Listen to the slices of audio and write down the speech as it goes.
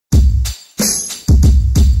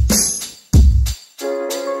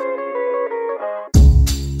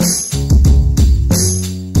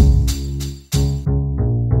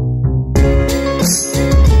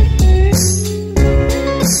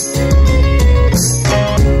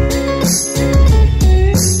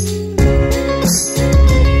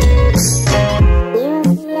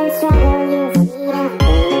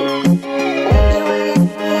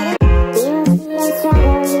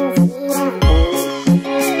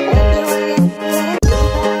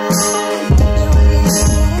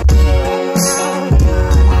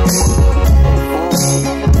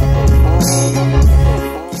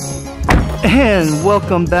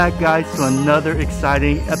welcome back guys to another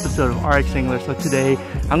exciting episode of RX Angler. So today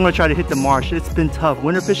I'm going to try to hit the marsh. It's been tough.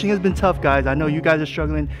 Winter fishing has been tough, guys. I know you guys are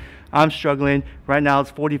struggling. I'm struggling. Right now it's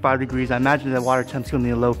 45 degrees. I imagine the water temp's going to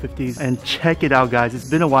be in the low 50s. And check it out, guys. It's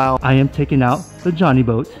been a while. I am taking out the Jonny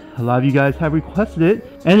boat. A lot of you guys have requested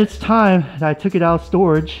it. And it's time that I took it out of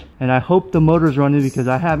storage. And I hope the motor's running because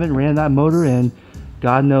I haven't ran that motor in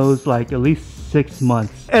God knows, like at least 6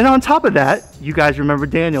 months. And on top of that, you guys remember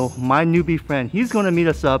Daniel, my newbie friend. He's going to meet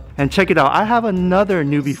us up. And check it out. I have another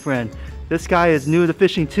newbie friend. This guy is new to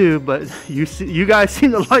fishing too, but you guys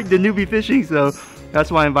seem to like the newbie fishing, so that's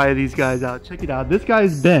why I invited these guys out. Check it out. This guy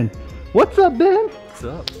is Ben. What's up, Ben? What's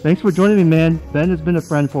up? Thanks for joining me, man. Ben has been a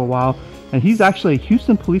friend for a while, and he's actually a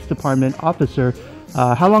Houston Police Department officer.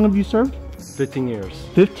 How long have you served? 15 years.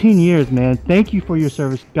 15 years, man. Thank you for your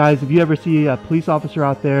service. Guys, if you ever see a police officer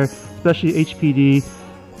out there, especially HPD,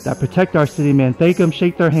 that protect our city, man, thank them,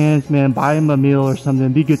 shake their hands, man, buy them a meal or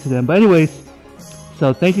something, be good to them. But anyways,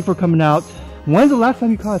 so thank you for coming out. When's the last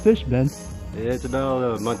time you caught a fish, Ben? It's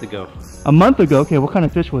about a month ago. A month ago? Okay, what kind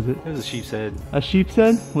of fish was it? It was a sheep's head. A sheep's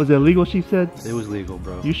head? Was it a legal sheep's head? It was legal,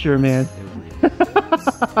 bro. You sure, man? It was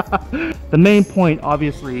legal. The main point,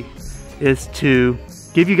 obviously, is to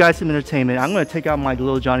give you guys some entertainment. I'm going to take out my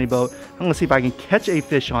little Jonny boat. I'm going to see if I can catch a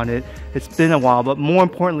fish on it. It's been a while, but more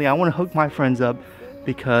importantly, I want to hook my friends up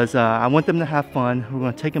because I want them to have fun. We're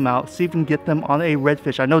going to take them out, see if we can get them on a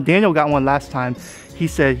redfish. I know Daniel got one last time. He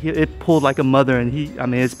said it pulled like a mother, and I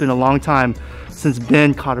mean, it's been a long time since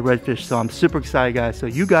Ben caught a redfish, so I'm super excited, guys. So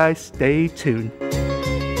you guys stay tuned.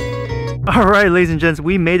 All right, ladies and gents,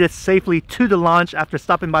 we made it safely to the launch after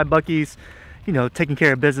stopping by Buc-ee's, you know, taking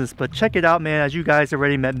care of business. But check it out, man, as you guys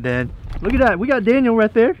already met Ben. Look at that, we got Daniel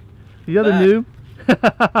right there, the other noob.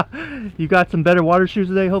 You got some better water shoes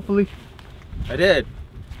today, hopefully? I did.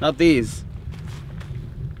 Not these.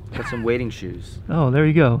 Got some wading shoes. Oh, there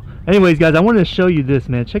you go. Anyways, guys, I wanted to show you this,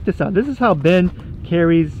 man. Check this out. This is how Ben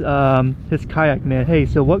carries his kayak, man. Hey,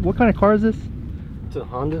 so what kind of car is this? It's a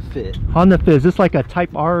Honda Fit. Honda Fit. Is this like a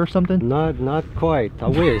Type R or something? Not quite. I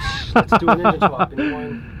wish. Let's do an engine swap.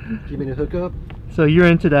 Anyone give me the hookup? So you're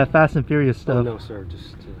into that Fast and Furious stuff? Oh, no, sir.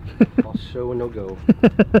 Just I'll show and no go.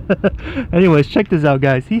 Anyways, check this out,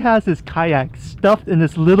 guys. He has his kayak stuffed in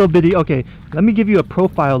this little bitty. Okay, let me give you a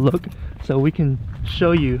profile look so we can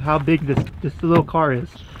show you how big this little car is.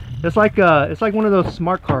 It's like one of those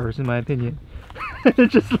smart cars, in my opinion.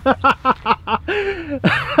 It's just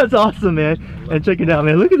that's awesome, man. And check it out,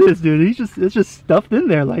 man. Look at this, dude. It's just stuffed in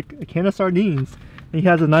there like a can of sardines. And he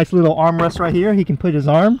has a nice little armrest right here. He can put his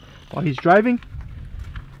arm while he's driving.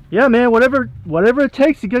 Yeah, man, whatever it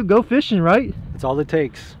takes to go fishing, right? That's all it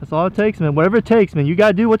takes. That's all it takes, man. Whatever it takes, man. You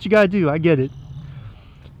gotta do what you gotta do. I get it.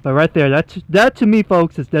 But right there, that to me,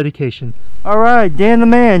 folks, is dedication. All right, Dan the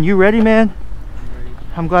man, you ready, man? I'm ready.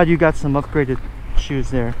 I'm glad you got some upgraded shoes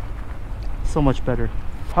there. So much better.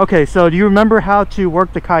 Okay, so do you remember how to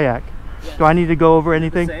work the kayak? Yes. Do I need to go over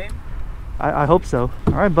anything? The same? I hope so.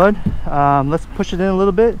 All right, bud. Let's push it in a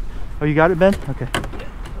little bit. Oh, you got it, Ben? Okay.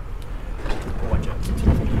 Watch out.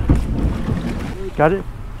 Got it?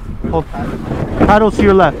 Hold. Paddles to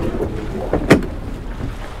your left.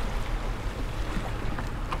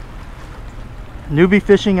 Newbie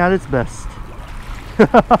fishing at its best.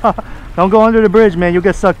 Don't go under the bridge, man. You'll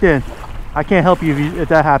get sucked in. I can't help you if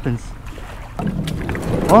that happens.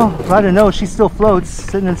 Well, glad to know she still floats,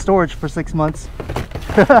 sitting in storage for 6 months.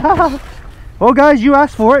 Well, guys, you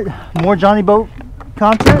asked for it. More Jonny Boat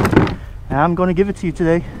content, and I'm going to give it to you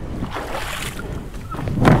today.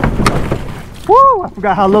 Woo! I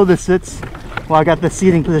forgot how low this sits. Well, I got the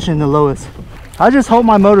seating position the lowest. I just hope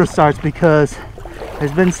my motor starts because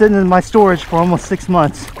it's been sitting in my storage for almost 6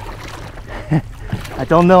 months. I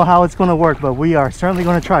don't know how it's going to work, but we are certainly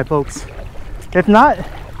going to try, folks. If not,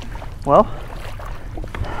 well,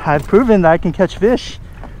 I've proven that I can catch fish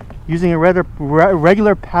using a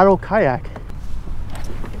regular paddle kayak.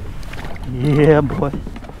 Yeah, boy.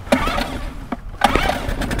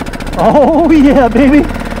 Oh yeah, baby.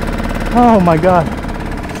 Oh my god,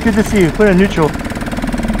 it's good to see you. Put it in neutral.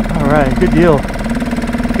 All right, good deal.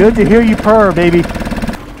 Good to hear you purr, baby.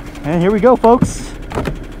 And here we go, folks.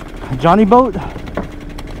 Jonny Boat.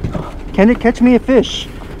 Can it catch me a fish?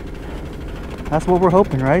 That's what we're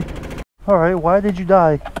hoping, right? All right, why did you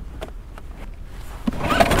die?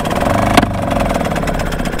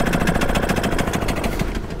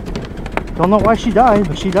 Don't know why she died,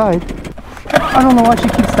 but she died. I don't know why she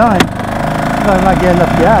keeps dying. I'm not getting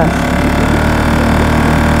enough gas.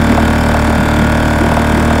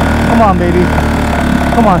 Come on, baby.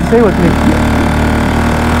 Come on, stay with me.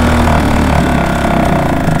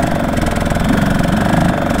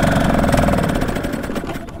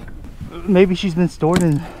 maybe she's been stored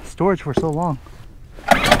in storage for so long.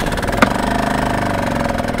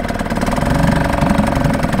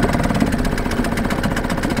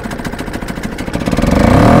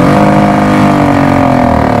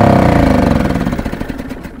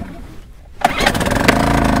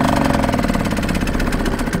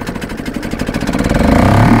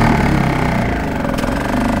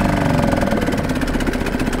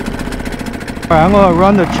 Alright, I'm gonna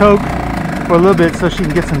run the choke for a little bit so she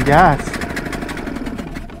can get some gas.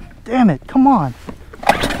 Damn it, come on.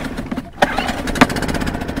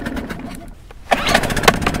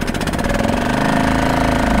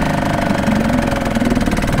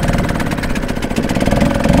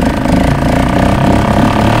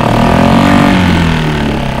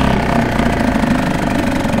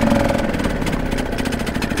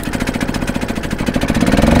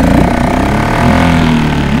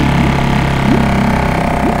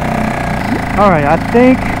 Alright, I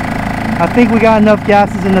think we got enough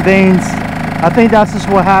gases in the veins. I think that's just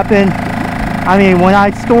what happened. I mean, when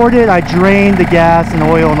I stored it, I drained the gas and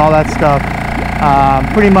oil and all that stuff.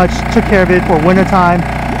 Pretty much took care of it for winter time.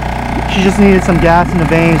 She just needed some gas in the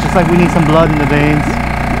veins, just like we need some blood in the veins.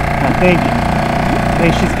 I think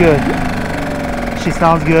she's good. She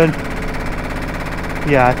sounds good.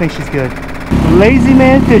 Yeah, I think she's good. Lazy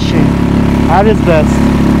man fishing at his best.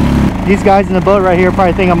 These guys in the boat right here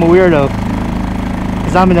probably think I'm a weirdo,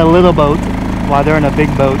 because I'm in a little boat while they're in a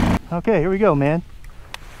big boat. Okay, here we go, man.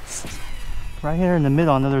 Right here in the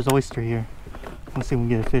middle, I know there's oyster here. Let's see if we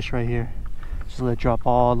can get a fish right here. Just let it drop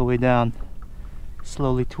all the way down.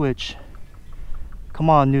 Slowly twitch. Come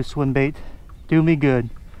on, new swim bait. Do me good.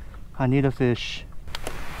 I need a fish.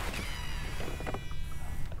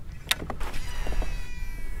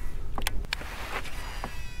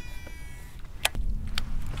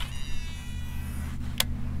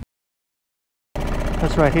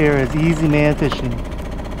 This right here is easy man fishing.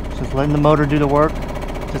 Just letting the motor do the work,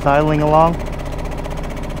 just idling along,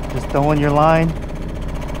 just throwing your line,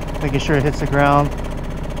 making sure it hits the ground.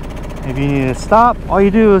 If you need to stop, all you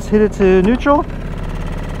do is hit it to neutral.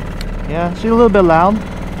 Yeah, she's a little bit loud,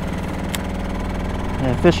 and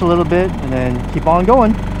then fish a little bit, and then keep on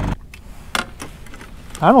going.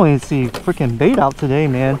 I don't even see freaking bait out today,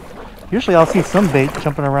 man. Usually I'll see some bait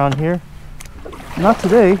jumping around here. Not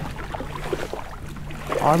today.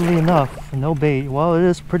 Oddly enough, no bait. Well, it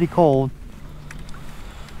is pretty cold,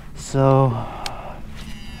 so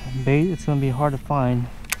bait, it's gonna be hard to find.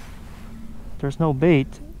 There's no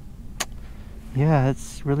bait. Yeah,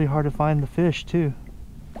 it's really hard to find the fish too.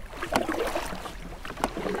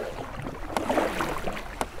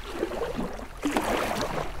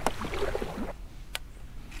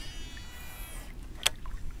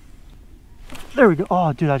 There we go.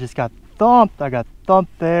 Oh, dude, I just got thumped. I got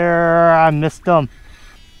thumped there. I missed them.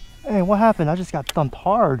 Hey, what happened? I just got thumped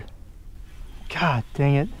hard. God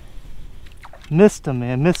dang it. Missed him,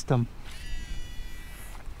 man. Missed him.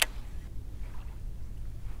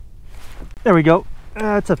 There we go.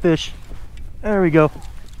 That's a fish. There we go.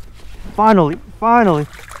 Finally. Finally.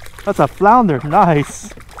 That's a flounder.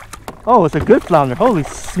 Nice. Oh, it's a good flounder. Holy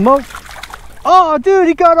smoke. Oh, dude,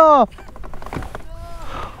 he got off.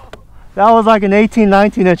 That was like an 18,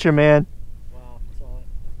 19 incher, man. Wow, saw it.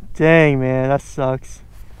 Dang, man. That sucks.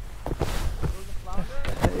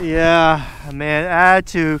 Yeah, man, add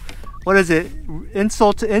to, what is it,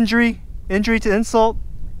 insult to injury, injury to insult,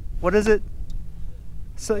 what is it?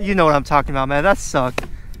 So you know what I'm talking about, man. That sucked.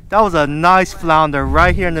 That was a nice flounder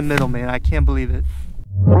right here in the middle, man. I can't believe it.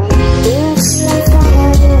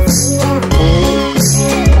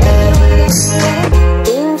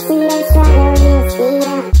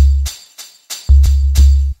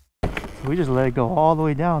 So we just let it go all the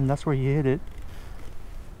way down. That's where you hit it.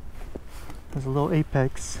 There's a little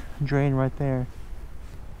apex drain right there.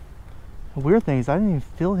 The weird thing is I didn't even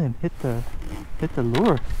feel him hit the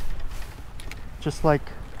lure. Just like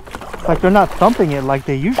they're not thumping it like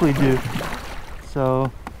they usually do.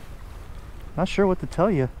 So not sure what to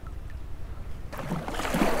tell you.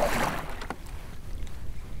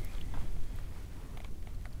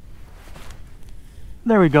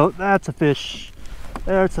 There we go. That's a fish.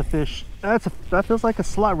 There's a fish. That feels like a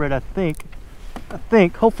slot red, I think.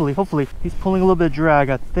 Hopefully he's pulling a little bit of drag.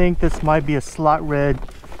 I think this might be a slot red.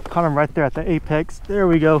 Caught him right there at the apex. There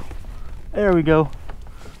we go. There we go.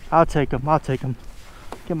 I'll take him.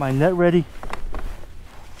 Get my net ready.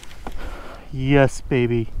 Yes,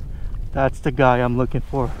 baby. That's the guy I'm looking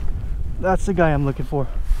for. That's the guy I'm looking for.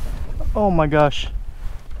 Oh my gosh.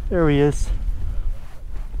 There he is.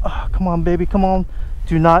 Oh, come on, baby. Come on.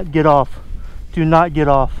 Do not get off. Do not get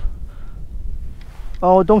off.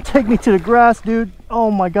 Oh, don't take me to the grass, dude. Oh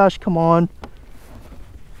my gosh, come on.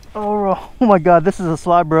 Oh my god, this is a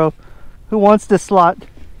slot, bro. Who wants this slot?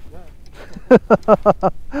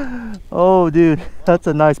 Oh, dude, that's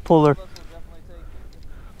a nice puller.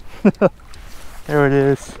 There it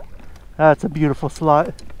is. That's a beautiful slot.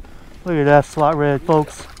 Look at that slot red,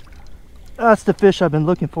 folks. That's the fish I've been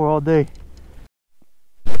looking for all day.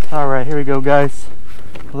 Alright, here we go, guys.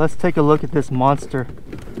 Let's take a look at this monster.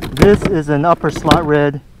 This is an upper slot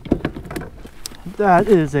red. That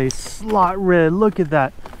is a slot red. Look at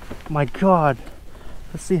that. My god.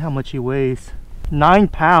 Let's see how much he weighs. 9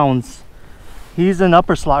 pounds. He's an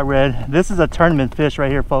upper slot red. This is a tournament fish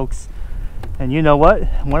right here, folks. And you know what?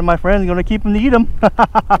 One of my friends is going to keep him to eat him.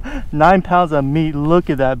 9 pounds of meat. Look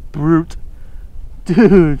at that brute.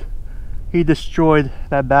 Dude. He destroyed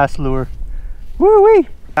that bass lure. Woo-wee.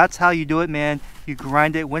 That's how you do it, man. You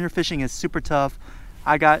grind it. Winter fishing is super tough.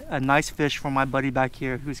 I got a nice fish from my buddy back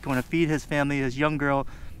here who's going to feed his family, his young girl,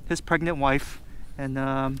 his pregnant wife, and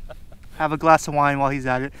have a glass of wine while he's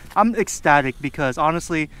at it. I'm ecstatic because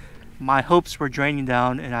honestly, my hopes were draining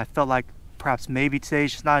down and I felt like perhaps maybe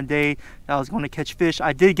today's just not a day that I was going to catch fish.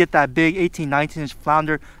 I did get that big 18-19 inch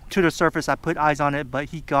flounder to the surface. I put eyes on it, but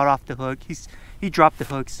he got off the hook. He dropped the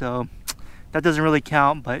hook, so that doesn't really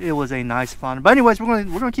count, but it was a nice flounder. But anyways, we're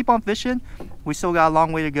gonna keep on fishing. We still got a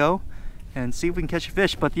long way to go and see if we can catch a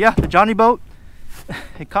fish. But yeah, the Jonny boat,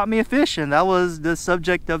 it caught me a fish, and that was the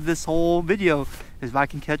subject of this whole video, is if I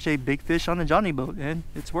can catch a big fish on the Jonny boat, and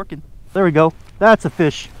it's working. There we go. That's a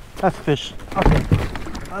fish. That's a fish. Okay,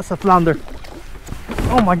 that's a flounder.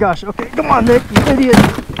 Oh my gosh. Okay, come on, Nick, you idiot.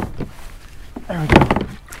 There we go.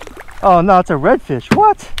 Oh no, it's a redfish.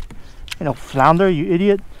 What? You know, flounder, you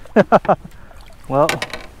idiot. Well,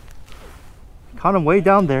 caught him way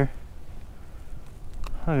down there.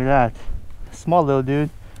 Look at that. Small little dude.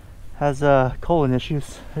 Has colon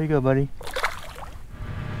issues. There you go, buddy.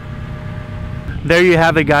 There you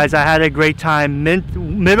have it, guys. I had a great time.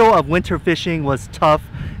 Middle of winter fishing was tough.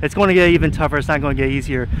 It's going to get even tougher. It's not going to get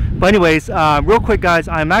easier. But anyways, real quick, guys,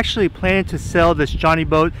 I'm actually planning to sell this Jonny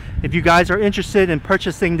boat. If you guys are interested in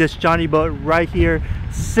purchasing this Jonny boat right here,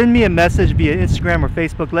 send me a message via Instagram or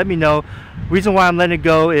Facebook. Let me know. Reason why I'm letting it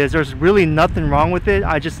go is there's really nothing wrong with it.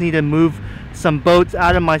 I just need to move some boats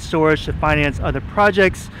out of my storage to finance other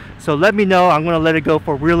projects. So let me know. I'm going to let it go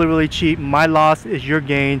for really, really cheap. My loss is your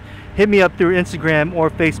gain. Hit me up through Instagram or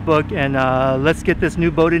Facebook, and let's get this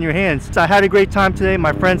new boat in your hands. So I had a great time today.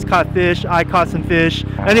 My friends caught fish. I caught some fish.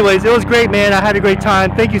 Anyways, it was great, man. I had a great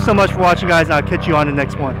time. Thank you so much for watching, guys. I'll catch you on the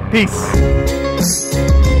next one. Peace.